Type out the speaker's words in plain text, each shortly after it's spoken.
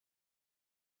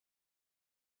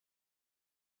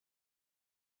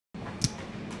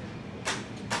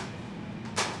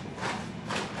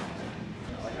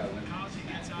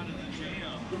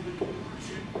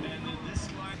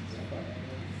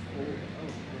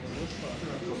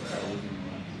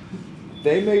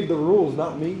They made the rules,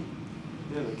 not me.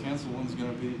 Yeah, the canceled one's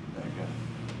gonna be that guy.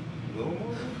 A little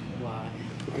more? Why?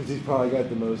 Because he's probably got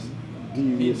the most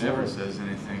devious. He never says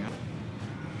anything.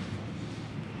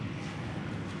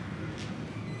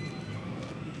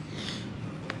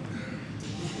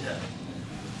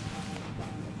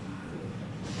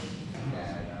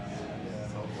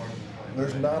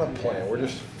 There's not a plan. We're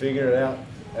just figuring it out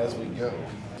as we go.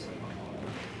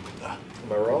 Am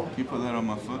I wrong? You put that on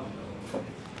my foot?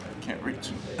 Can't reach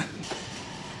him.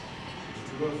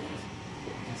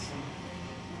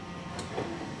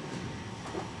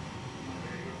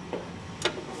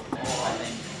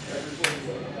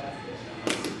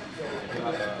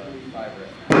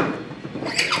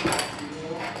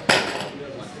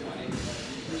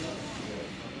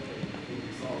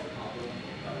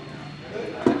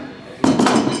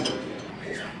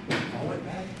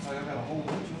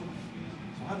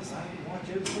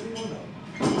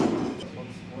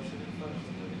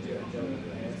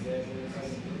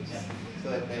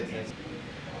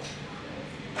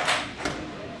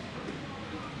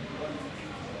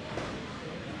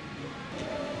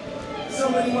 So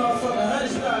many motherfucking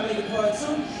hundreds, you gotta make it part 2.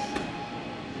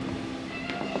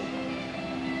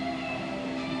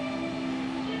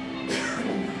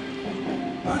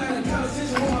 I'm not in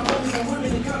competition with my brothers and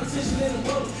women in competition in the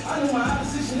boat. I know my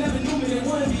opposition never knew me, they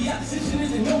wouldn't be opposition if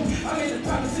they know me. I made the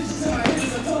proposition to my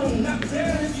haters, I told them not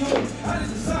prepared if you know me. I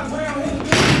just decide where I'm heading.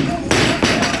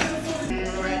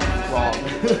 Wrong.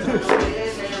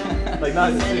 Like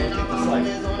not just just like.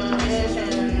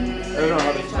 I don't know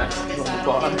how to connect on the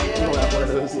bottom. I don't have one of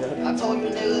those yet. I told you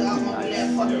niggas I won't be that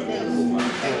fucking nigga.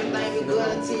 Everything be good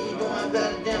until you doing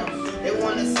better than them. They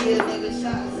wanna see a nigga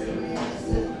shot.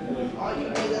 All you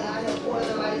niggas out here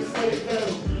poison like safe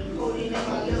fellas. Coding in my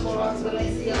liver rocks, but they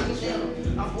see I'm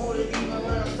chillin'. I'm older even when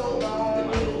I'm sober, I don't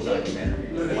need a chip.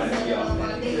 My nigga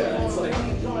won't be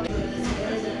joining.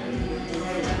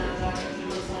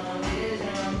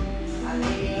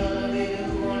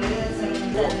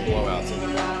 Blowouts in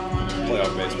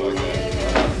playoff baseball game.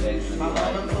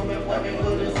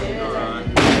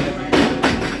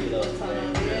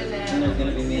 There's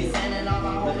gonna be me.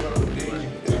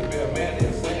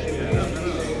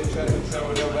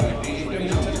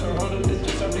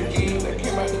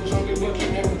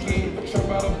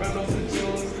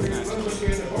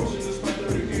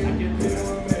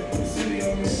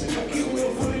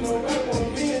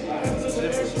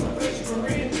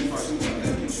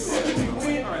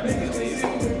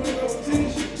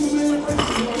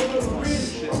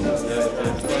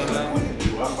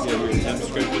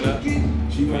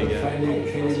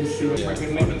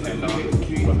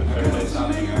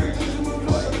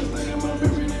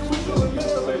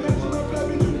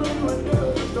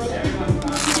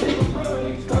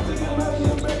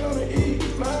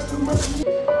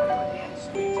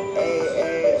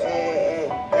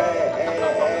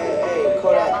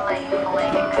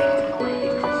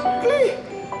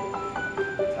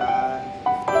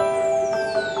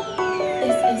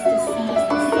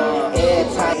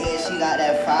 She got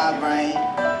that fire brain.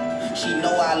 She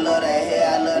know I love that hair,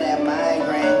 I love that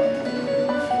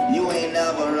migraine. You ain't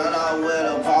never run off with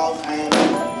a boss man.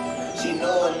 She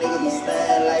know a nigga be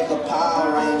stand like a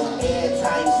Power Ranger. Every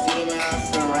time you see me, I'm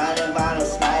surrounded by the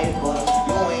snipers.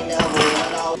 You ain't never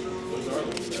run off.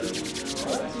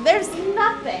 There's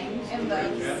nothing in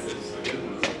those.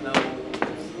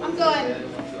 I'm going,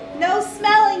 no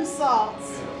smelling salts.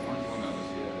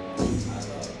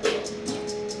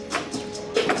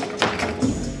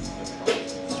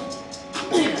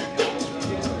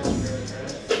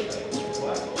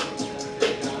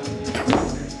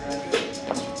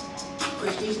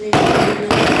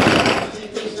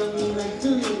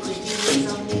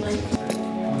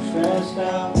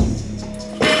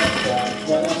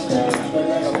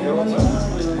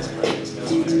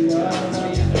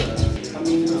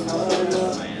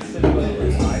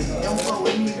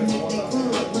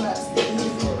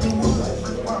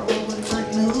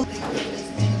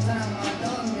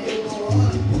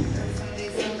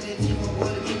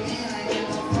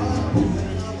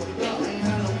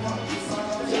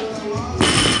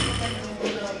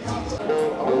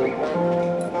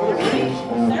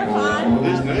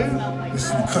 This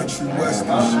is country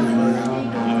western shit, man.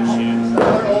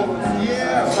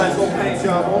 Yeah. Nice little paint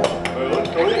job on. They look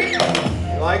cool.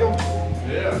 You like them?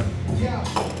 Yeah.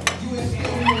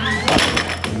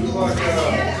 Like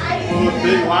One of the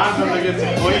big lines when they get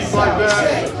some cleats like that.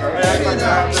 They act like they're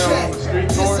out there on the street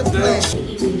corners too.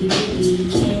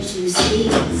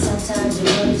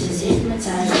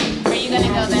 Are you gonna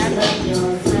go there?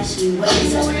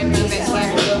 So we're gonna move it where?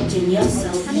 I'm gonna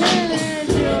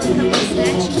do a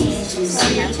snatch. I'm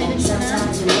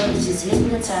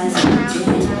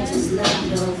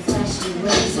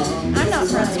not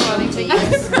front squatting, but you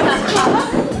can front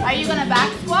squat. Are you gonna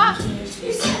back squat?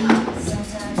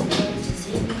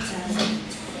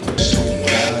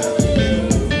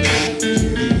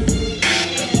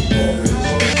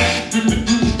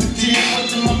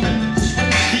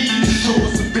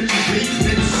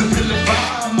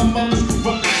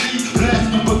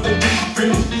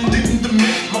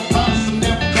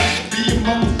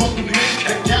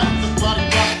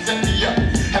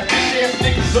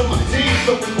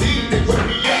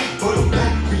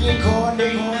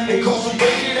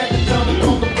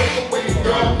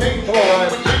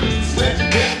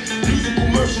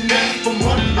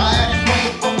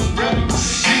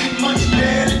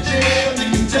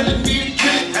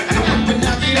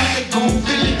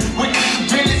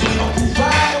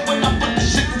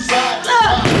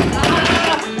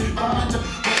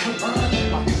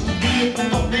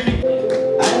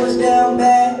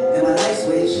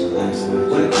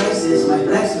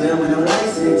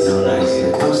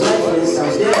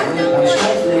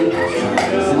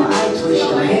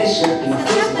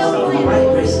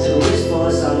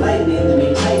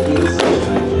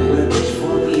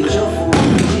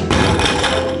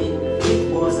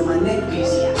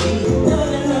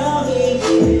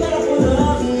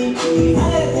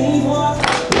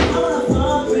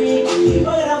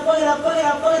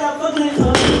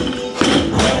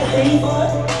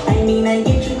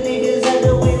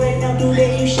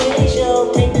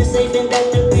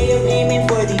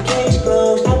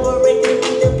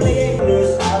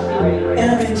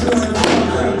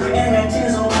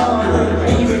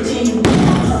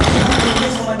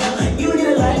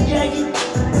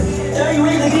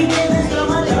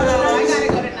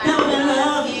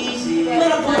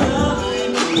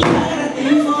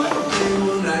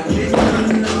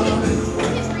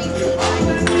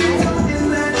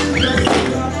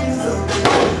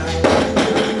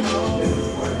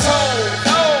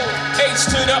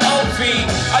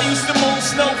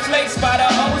 Snowflakes by the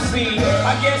OZ.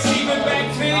 I guess even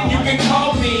back then you can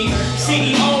call me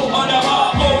CEO on the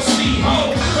ROC.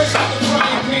 Fresh out the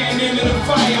frying pan into the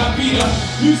fire. I be the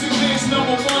music biz #1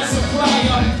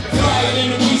 supplier. Flyer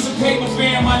than a piece of paper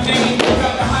bearing my name.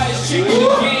 Got the hottest chick in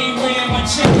the game wearing my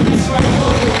chick. That's right.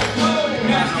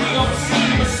 Not the OC,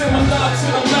 but similar to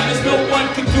the letters. No one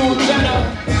can do it better.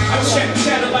 I check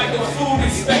cheddar like a food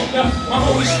inspector. My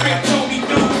holy script told me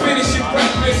do finish your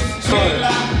breakfast.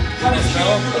 I just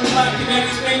feel through the block and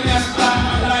everything that's fly.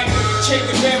 I like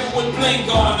chicken barrel with bling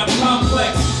on. I'm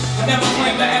complex. I never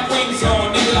claim to have wings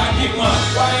on. Nigga, I get one.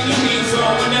 Why any means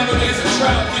on? Whenever there's a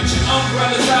drought, get your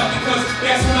umbrellas out because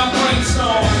that's when I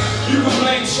brainstorm. You can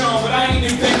blame Sean, but I ain't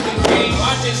inventing the game.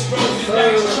 I just rolled the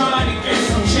dice trying to get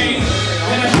some change.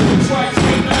 And I do it twice,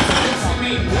 ain't nothing to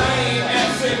me. I ain't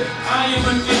absent. I am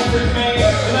a different man.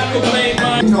 And I can blame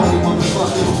my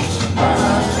motherfucker.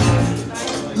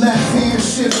 Left hand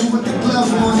shifting with the glove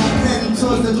on, heading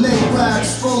towards the leg ride,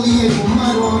 exfoliate with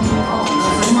mud on.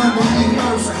 From underneath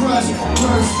earth's crust,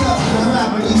 burst up, the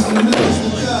properties, the millers, the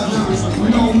thug. You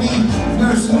know me,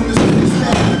 nursing on this in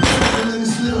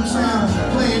this little town,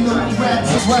 playing up the rap.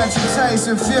 Watching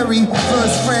Tyson Fury,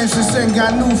 first Francis and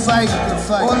got new fight.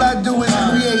 All I do is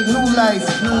create new life.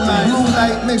 Blue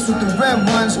light mixed with the red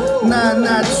ones,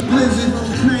 9-notch blizzard,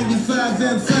 95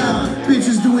 M5.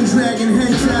 Bitches doing dragon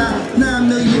hentai, 9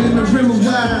 million in the river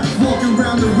wide, walking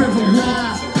around the river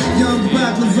wide. Young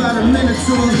Baklava,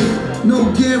 Minotaur,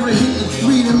 no guarantee to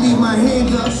 3 to leave my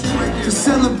hand up. To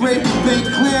celebrate the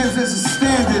baked clans as a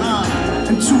standard,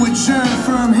 and to adjourn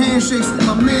firm handshakes with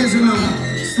my mans in them.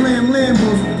 Slam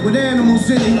Lambos with animals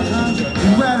in it,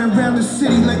 and riding around the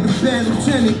city like the bad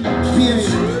lieutenant. BS,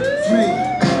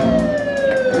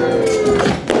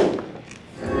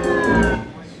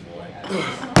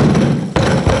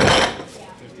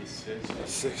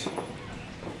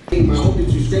 I hope that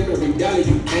you scrape every dollar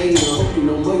you gain. I hope you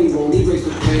know money won't erase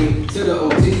the pain. To the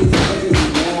OGs,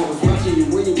 I was watching you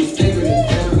when you was taking it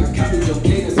down. I copied your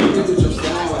cadence, I did with your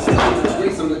style. I started the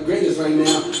race, I'm the greatest right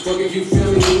now. Fuck if you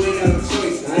feel me, you ain't got a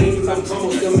choice. I ain't I'm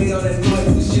promo, still made all that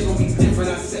noise. This shit gon' be different,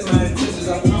 I set my intentions,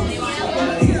 I promise. Fuck all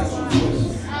I hear out your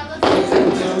voice.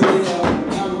 Tell me now,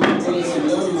 I'm my brothers and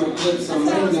love my clips. I'm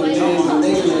making them jams, I'm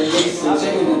making them race. I'm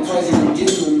checking them twice and I'm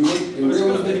getting them lit. The real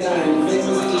ones been dying, the fake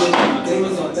ones are lit.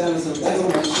 Famous or balance, I'm back on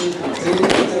my shit. I'm taking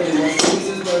it to 30, my sleeves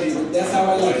is dirty, but that's how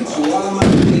I like it. So all of my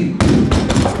feet.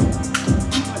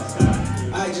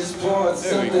 I just poured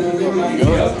something in my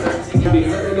cup. Be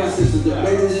hurting my sisters, the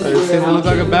babies is It's gonna look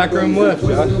like a backroom lift,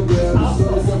 Josh.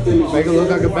 Make it look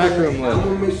like a backroom lift. I'm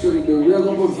gonna make sure that the real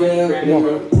gon' prevail. Come on.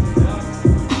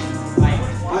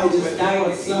 I might just die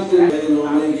or something. They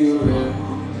don't make you real.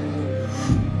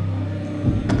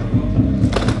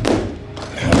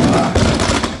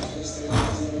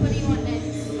 What do you want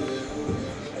next?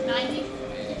 90?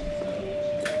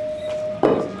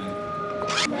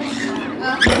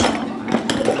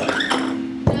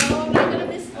 No, I'm not gonna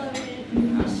misload it.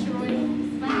 Destroy it.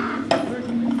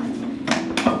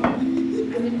 You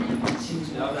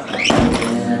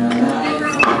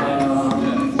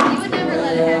would never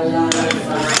let it happen.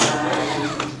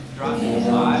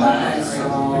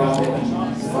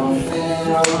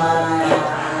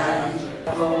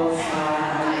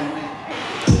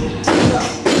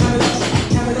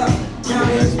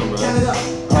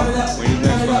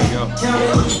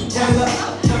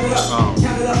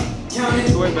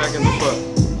 Way back in the foot.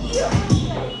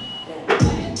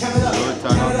 Lower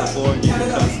time on the floor and you can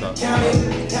touch stuff. Be an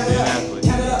athlete.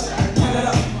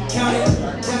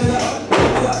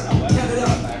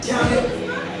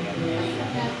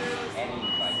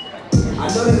 I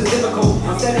know this is difficult.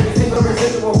 I'm standing in single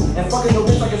residual and fucking the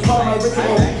bitch like it's part of my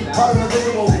ritual. Part of my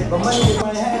ritual, but money is my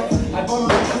half. I bought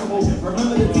my ritual.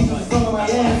 Remember the teachers sung on my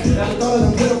ass. Never thought of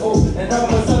them beautiful. And now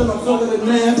all of a sudden I'm so good at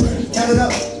math. Count it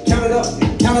up, count it up,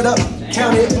 count it up.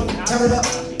 Count it, count it up,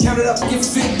 count it up. Get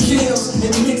fit kills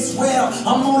and mix well.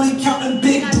 I'm only counting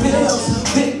big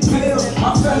bills, big bills.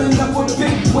 I fell in love with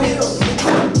big wheels,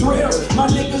 quick thrill. My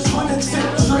niggas running tip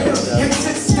drill. Can't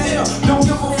sit still, don't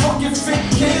give a fuck if fit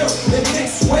kill. It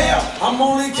mix well. I'm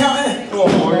only counting. Come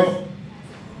on, boy.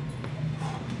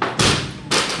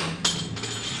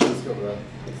 Let's go, bro.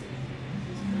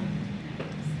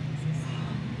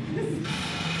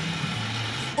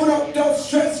 Uno, dos,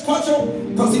 tres, cuatro.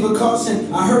 Proceed with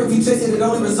caution. I heard if you chase it, it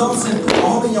only results in a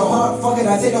hole in your heart. Fuck it,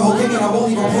 I take the whole thing and I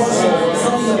won't even portion. It's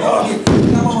only a bargain.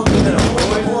 Now I'm gonna give it a whole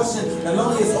proportion. The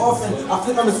lonely is orphan. I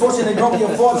flip my misfortune and grow me a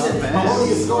fortune. My holy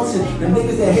is scorching. The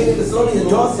niggas that hate it is slowly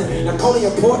endorsing. Now Coney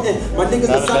important. My niggas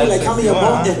are sounding like how me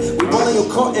important. We rolling your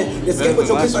courting. You skip with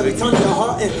your bitch like we turn your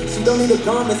heart in. She don't need the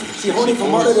garments. She holding from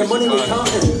all of the money we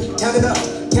counting. Count it up,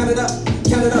 count it up,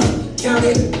 count it up, count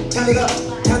it, count it up,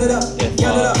 count it up,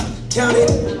 count it up. Count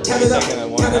it, count it up,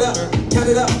 count it up, count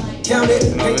it up, count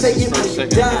it. Can't take it when you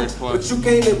die, but you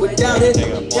can't live without it.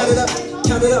 Count it up,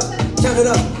 count it up, count it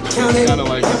up, count it, count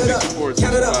it up,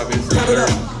 count it up, count it up,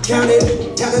 count it,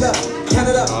 count it up, count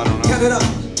it up, count it up,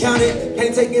 count it.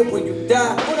 Can't take it when you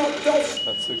die.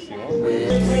 That's 61.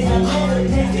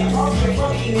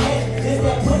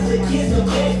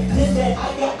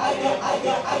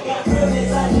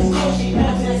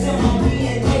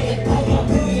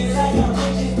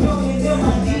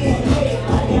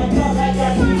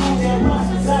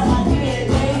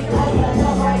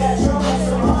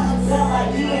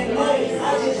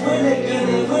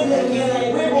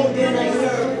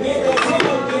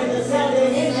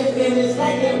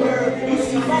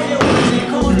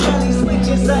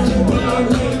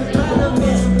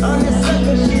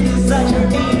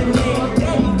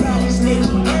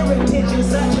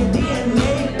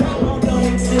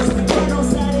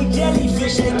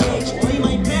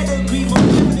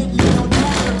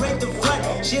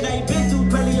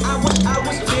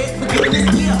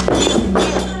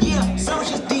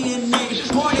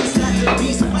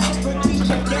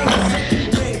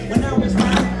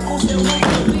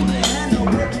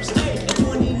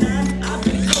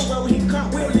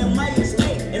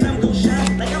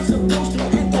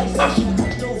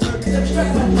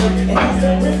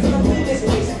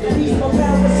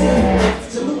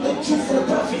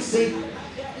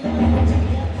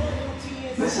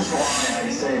 This is why I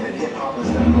say that hip-hop has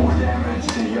done more damage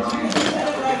to young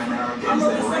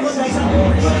African-Americans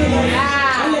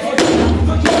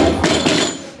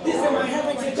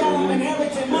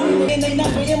than DNA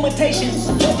not for imitation.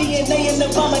 Your DNA an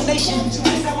abomination.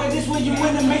 This how this when you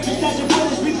win a matrix, dodging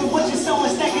bullets, reaping what you're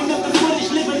sowing, stacking up the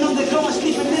footage, living on the go and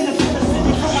sleeping in the villa,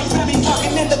 sipping from my Grammy,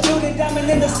 talking in the building, diamond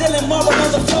in the ceiling, marble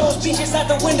on the floors, beaches out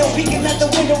the window, peeking out the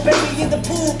window, baby in the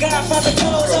pool, Godfather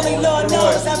clothes, only Lord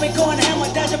knows I've been going hammer,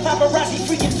 dodging paparazzi,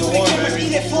 freaking through the cameras,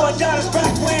 eating $4,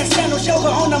 Brock wearing sandals, yoga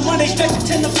on the Monday, stretch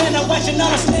to the fan, watching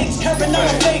all the snakes, curving all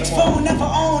the fakes, phone never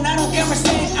own, I don't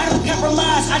conversate, I don't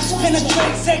compromise, I just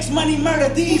penetrate, sex, money, murder,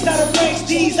 these are the breaks,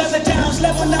 these are the downs,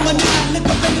 level number 9, look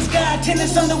up in the sky,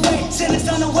 tennis on the way, tennis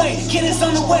on the way, tennis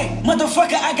on the way,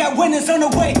 motherfucker, I got winners on the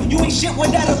way, you ain't shit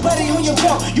without a buddy on your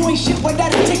belt, you ain't shit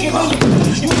without a ticket on your,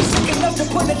 you ain't sick enough to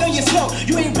put it on your slow,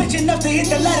 you ain't rich enough to hit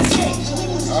the ladder skate.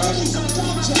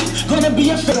 Gonna be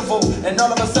pitiful, and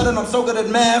all of a sudden I'm so good at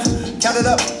math. Count it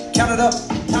up, count it up,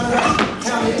 count it up,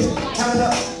 count it, count it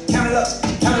up, count it up,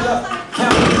 count it up,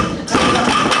 count it, count it up, count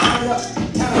it up,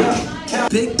 count it up, count it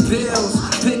up. Big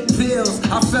bills,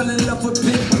 I fell in love with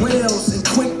big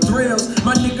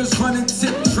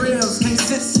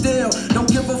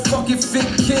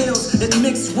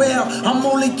I'm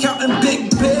only counting big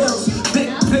bills, big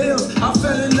pills. I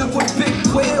fell in love with big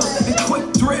wheels and quick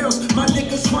thrills. My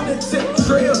niggas wanna tip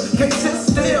drills, can't sit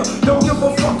still. Don't give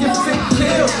a fuck if it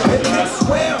kills. It looks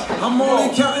well. I'm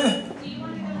only counting.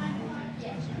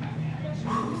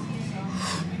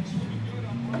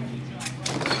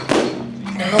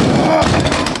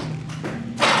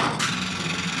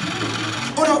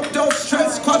 Uno, dos,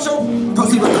 tres, cuatro.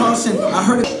 Proceed with caution. I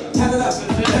heard it. Turn it up,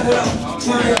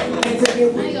 turn it up. Ain't taking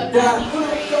it with that.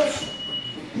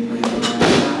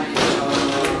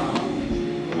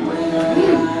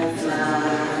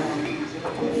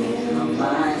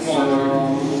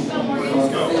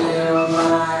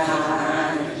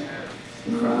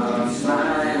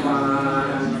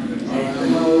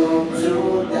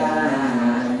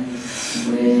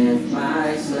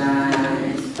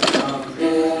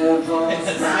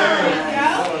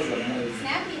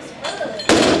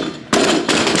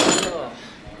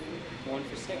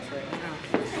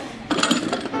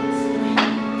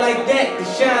 Like that, to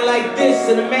shine like this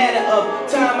in a matter of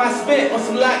time I spent on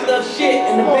some locked up shit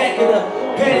in the back of the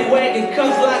paddy wagon,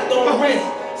 cuffs locked on wrist.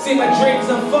 See my dreams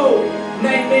unfold,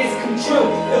 nightmares come true.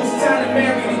 It was time to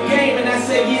marry the game and I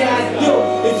said yeah I do.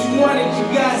 If you want it you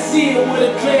gotta see it with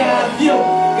a clear eye view.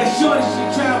 Got shorty she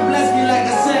tryna bless me like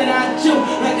I said I do.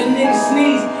 Like a nigga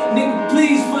sneeze, nigga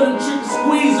please for them trick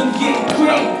squeeze, I'm getting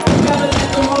cream. Never let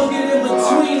them hoes get in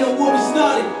between of what we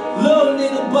started. Little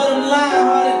nigga, but I'm lying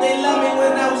hard. They love me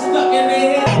when I was stuck in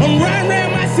their head. I'm riding around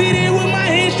my city with my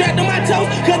hands strapped on my toes.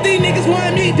 Cause these niggas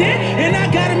want me dead, and I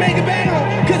gotta make it back home.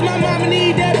 Cause my mama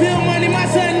need that bill money, my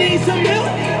son needs some milk.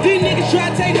 These niggas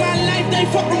try to take my life, they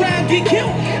fuck around, get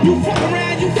killed. You fuck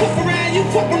around, you fuck around, you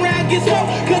fuck around, get smoked.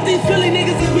 Cause these Philly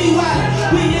niggas is be wild.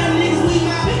 We young niggas, we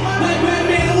mobbing. Like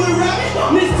Batman, we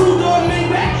robbing. This two-door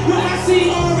Maybach with my seat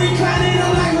on reclining.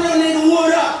 I'm like, real nigga,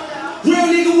 what up? Real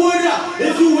nigga, what up?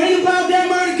 If you ain't about that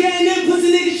murder gang, then pussy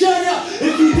nigga shut up.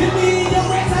 If you dip me in your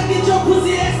racks, I get your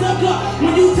pussy ass stuck up.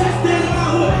 When you touch that in my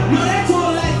hood, no that tour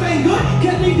life ain't good.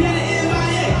 Catch me down in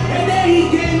MIA, and then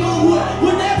he game on wood.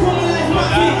 With that promo life my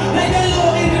feet, like that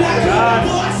little engine I could.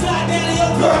 Boy, I slide down in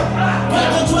your girl,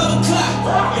 right on 12 o'clock.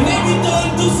 And they be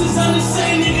throwing deuces on the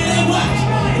same nigga they watch.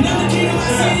 And I'm the king of my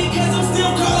city, cause I'm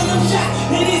still calling them shots.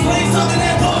 And these lanes talking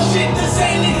that bullshit, the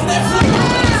same niggas that flip.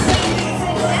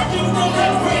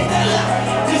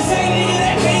 Just say nigga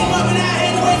that came up and I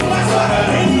had to wait for my spot.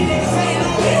 And these niggas ain't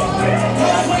on me,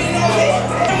 cause waiting on me.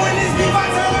 And when this beat I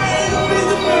turn my head on is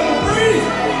the memories.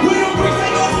 When them bricks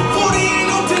they go for 40, ain't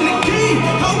no to the key.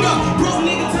 Hold up, broke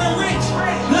nigga turn rich.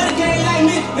 Love the game like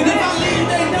me. And if I leave,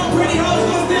 they know pretty hoes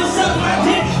gon' still suck my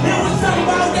dick. There was something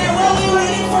about that rolling when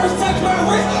he first touched my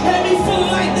wrist. Had me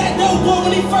feeling like that dope boy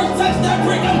when he first touched that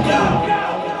brick. I'm gone.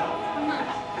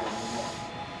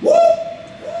 Woo!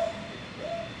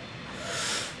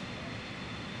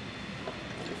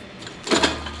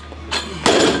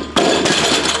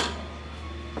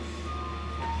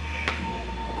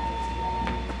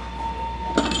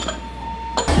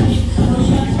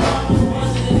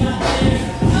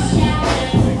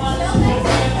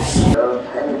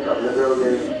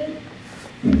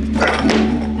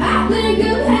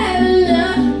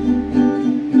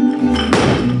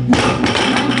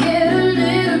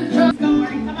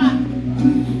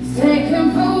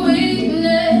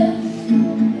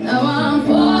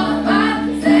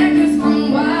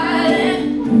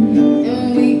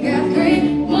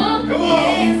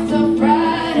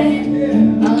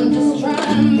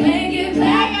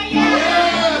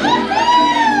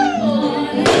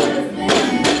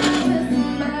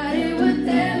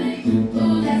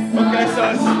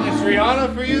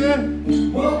 Rihanna for you then?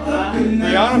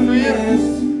 Rihanna for you?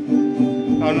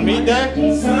 On meet day?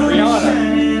 Rihanna.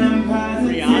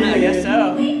 Rihanna, I guess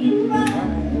so.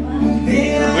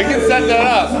 We can set that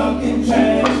up.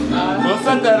 We'll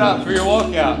set that up for your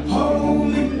walkout.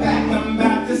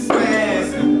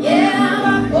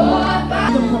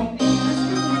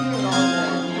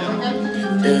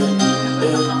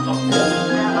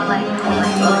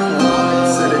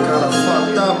 City kinda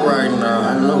fucked up right now. I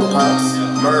know, Pops.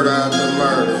 Murder after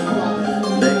murder.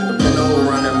 They no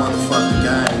run that motherfucking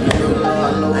game. You know, I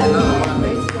know none of my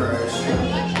niggas crash.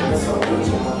 That's how much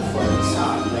your motherfucking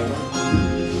top, nigga.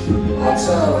 What's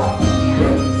up?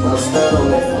 What's that on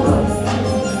that?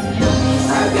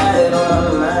 I got it all.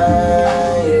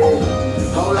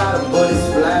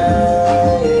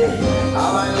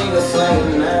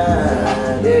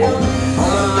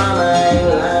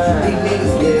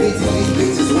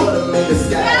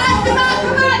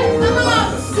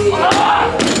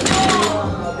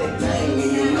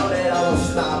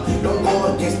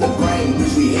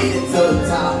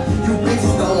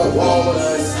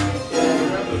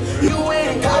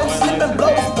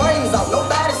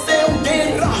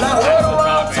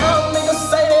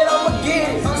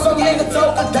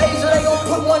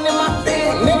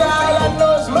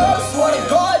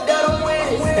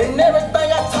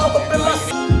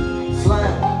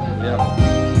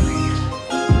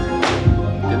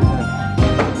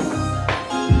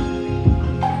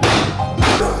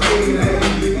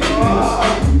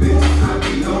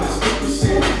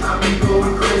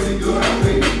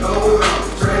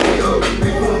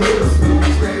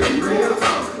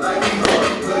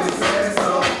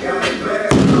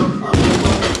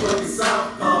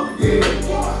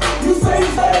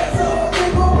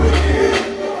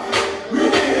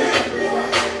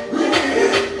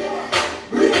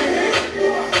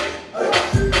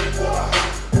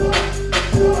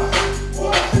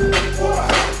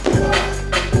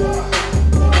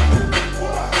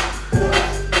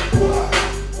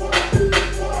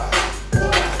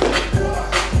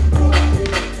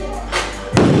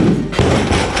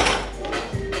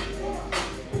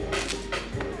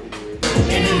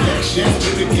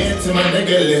 To my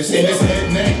nigga lips, in his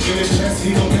head, neck, in his chest,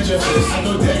 he gon' catch a fist. I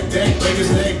go deck, break his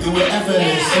leg, do it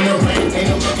effortless. In the rain, ain't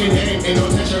no fucking game, ain't no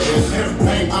treacherous.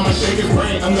 Bang, I'ma shake his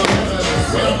brain, I'm no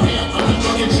effortless. I'm the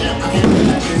fucking champ, I can't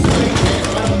relax this. Big hands,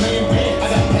 about $1 million bands. I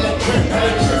got hella grip,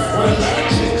 for a lot of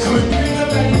chicks. Come in.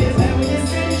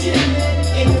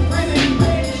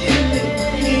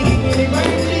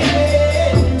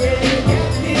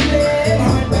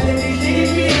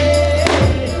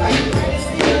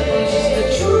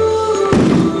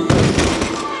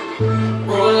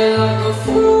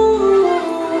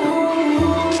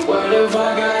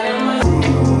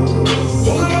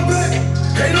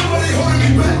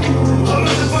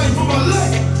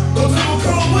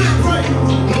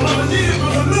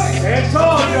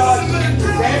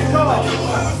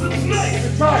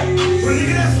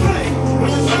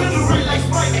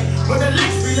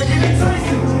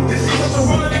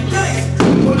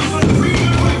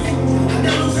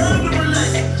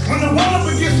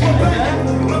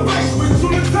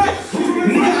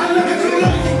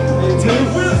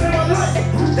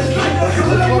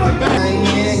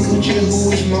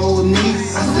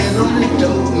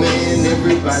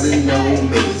 Everybody know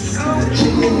me.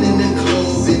 Chillin' in the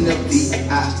club in the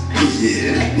VIP.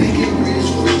 Nigga rich,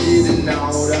 rigid, and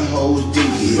all the hoes dig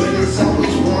it. But it's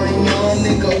always one young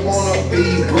nigga wanna be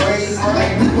brave.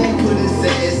 Like we gon' put his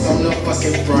ass on the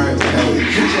fucking front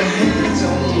page. Put your hands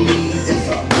on me. It's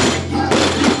a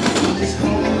it's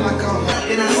home like I'm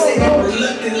and I say that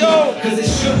reluctantly, cause it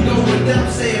should go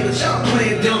without saying, but y'all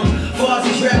playing dumb. Far as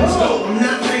these rappers go, I'm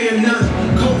not paying none.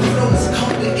 Cold flows,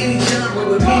 cold to any genre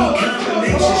with me.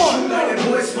 Shoot like that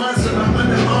boy sponsored by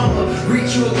Under Armour.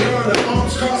 Reach you a girl, the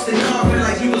arms crossed and carving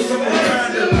like you was from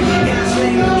Wakanda. Gas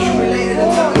lane accumulated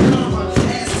until the karma.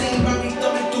 Ass seen by me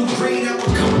thumbing through green, I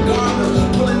would come a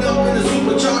gardener. Pulling up in a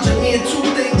supercharger, me and two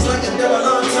things like a double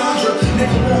entendre.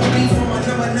 Nigga won't be for my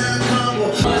number 9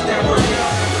 combo. What's that work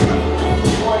out?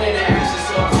 Born in the action,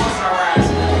 so of course I rise.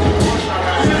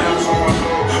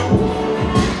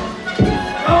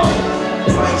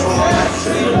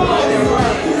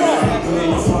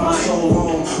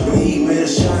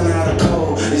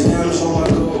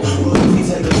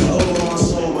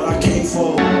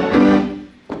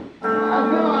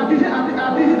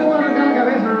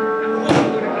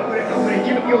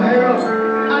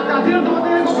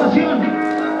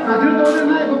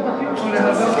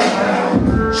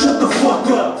 Shut the fuck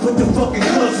up, put the fucking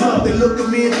gloves up. They look at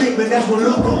me and think, man, that's one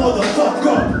look a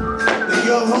motherfucker. The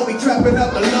young homie trapping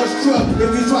out the lunch truck. If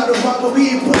you try to rob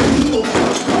me and put me on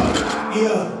fuck up.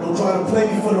 Yeah, don't try to play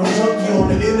me for no junkie on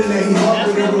the internet. He hard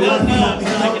with every one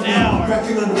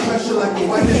cracking under pressure like a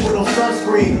white with no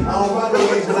sunscreen. I don't run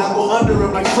away, but I go under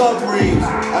him like club rings.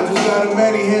 I just got a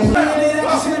manny hands.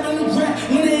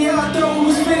 When they all thought we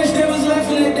was finished, they was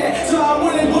laughing at that. So I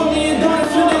went and put me in down and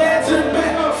flipped their head to the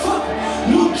back. Fuck,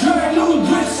 new drag, new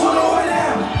bricks on the way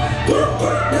down.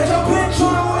 That's your bitch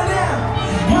on the way down.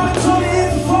 Mama told me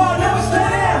if you fall, never stay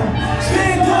down.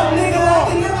 Stand up, nigga, like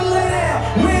they never lay down.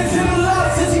 Wins in the lot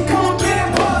since he come up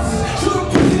in bosses. Shoot a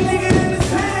pussy nigga in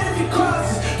his head if he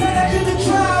crosses. Then I get the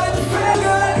trial at the fair.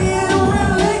 Girl, at the end of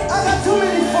real late, I got too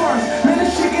many farms. Man,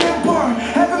 this shit getting boring.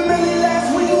 Haven't many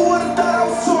last week, you would've thought I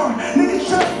was torn. Niggas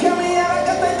try to get me out, I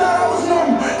guess they thought I was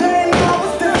normal. They ain't know I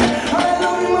was different. I ain't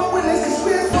know me my witness, cause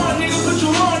we is fun. Nigga, put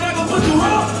you on, nigga, put you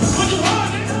on. Put you on,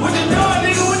 nigga. What you doing,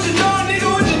 nigga? What you doing, nigga?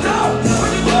 What you doing? What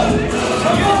you doing?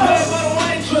 I'm getting bad, but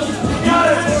I ain't trust. Y'all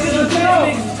the hands is a dead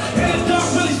niggas. And the dark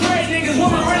really straight niggas.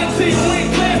 Woman running to you, we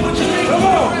ain't playing, but you niggas. Come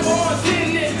on.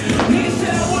 Niggas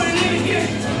said I wouldn't even get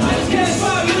it. I just can't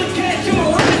find you, look at you, a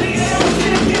running nigga, they don't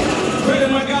see it get it. Pray to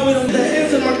my God, we don't the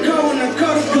hands in my car when I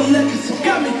caught us, come let you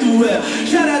got me through hell.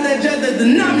 Shout out that jet that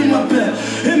denied me my bell.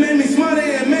 It made me smarter,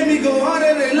 it made me go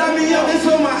harder. They locked me up, they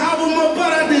sold my album up,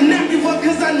 but I did not give up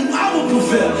cause I knew I would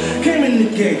prevail. Came in the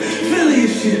game, Philly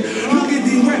as shit. Look at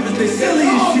these rappers, they silly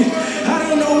as shit. I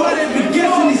don't know why they be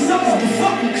guessing these suckers, but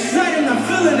fuck them, cause I am not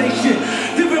feeling they shit.